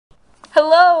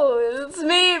hello, it's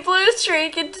me, Blue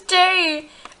Streak, and today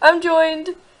I'm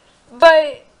joined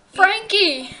by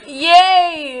Frankie!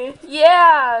 Yay!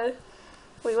 Yeah!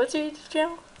 Wait, what's your YouTube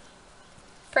channel?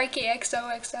 Frankie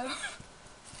XOXO.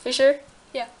 You sure?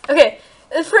 Yeah. Okay,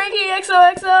 it's Frankie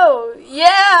XOXO!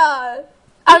 Yeah!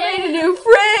 I made a new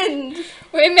friend!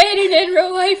 We made an in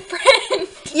real life friend!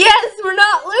 Yes, we're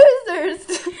not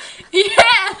losers!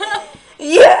 Yeah!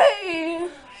 Yay!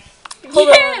 Hold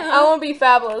on, Yeah! I want to be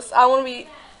fabulous.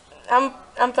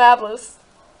 I'm fabulous.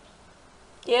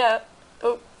 Yeah.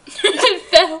 Oh. It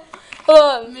fell.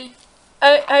 Hold on. Me.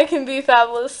 I can be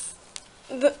fabulous.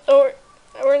 Or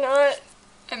not.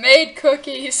 I made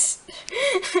cookies.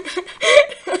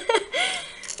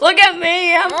 Look at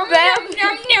me, I'm fab.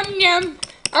 Yum yum yum.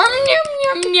 Yum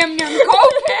yum yum yum.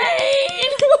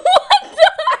 Cocaine! What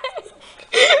the?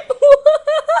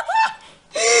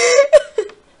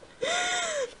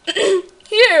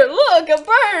 Here, look, a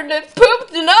bird that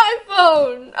pooped an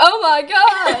iPhone. Oh my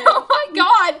god. Oh my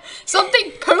god!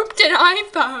 Something pooped an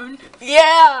iPhone.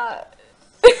 Yeah.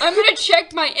 I'm gonna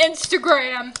check my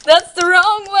Instagram. That's the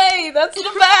wrong way. That's the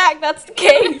back. That's the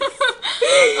case.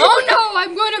 Oh no,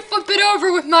 I'm going to flip it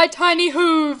over with my tiny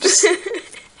hooves.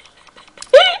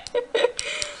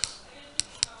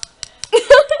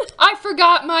 I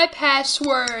forgot my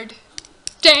password.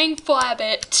 Dang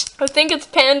flabbit. I think it's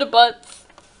panda butts.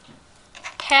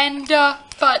 Panda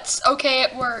butts. Okay,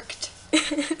 it worked.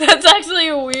 That's actually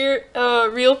a weird,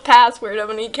 real password of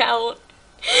an account.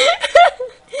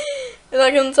 And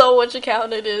I can tell which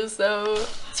account it is, so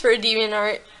it's for a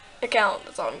DeviantArt account.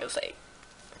 That's all I'm gonna say.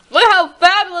 Look how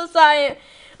fabulous I am.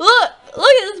 Look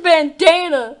at this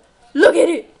bandana. Look at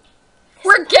it.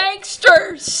 We're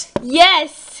gangsters.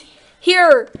 Yes.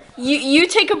 Here, you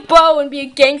take a bow and be a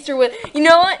gangster with. You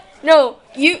know what? No,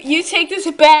 you take this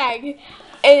bag,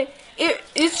 and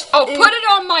it's. I'll put it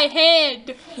on my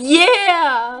head.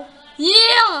 Yeah.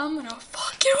 Yeah, I'm gonna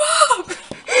fuck you up.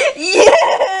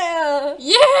 Yeah.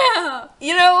 Yeah.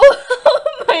 You know,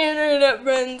 my internet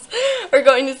friends are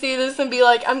going to see this and be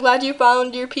like, I'm glad you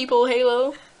found your people,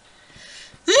 Halo.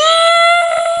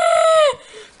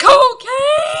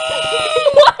 Cocaine!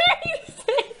 What are you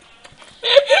saying?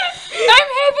 I'm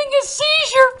having a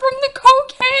seizure from the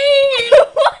cocaine!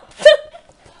 What the?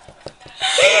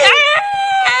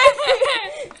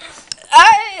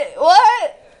 What?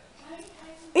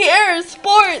 Here,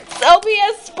 sports,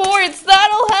 LBS sports,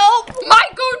 that'll help.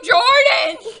 Michael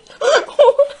Jordan!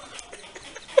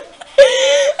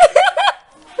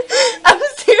 I'm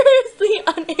seriously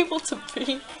unable to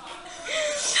breathe.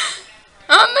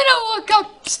 I'm gonna look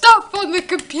up stuff on the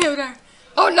computer.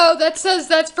 Oh no, that says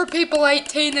that's for people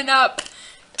 18 and up.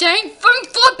 Dang, I'm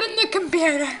flipping the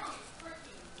computer.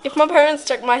 If my parents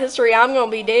check my history, I'm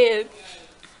gonna be dead.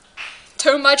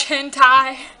 Too much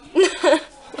hentai.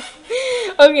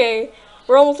 Okay,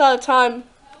 we're almost out of time.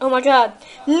 Oh my god.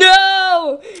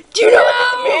 No! Do you know what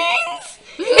that means?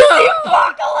 No! It's the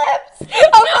apocalypse!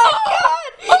 Oh my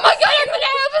god! Oh my god, I'm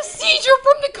gonna have a seizure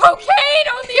from the cocaine!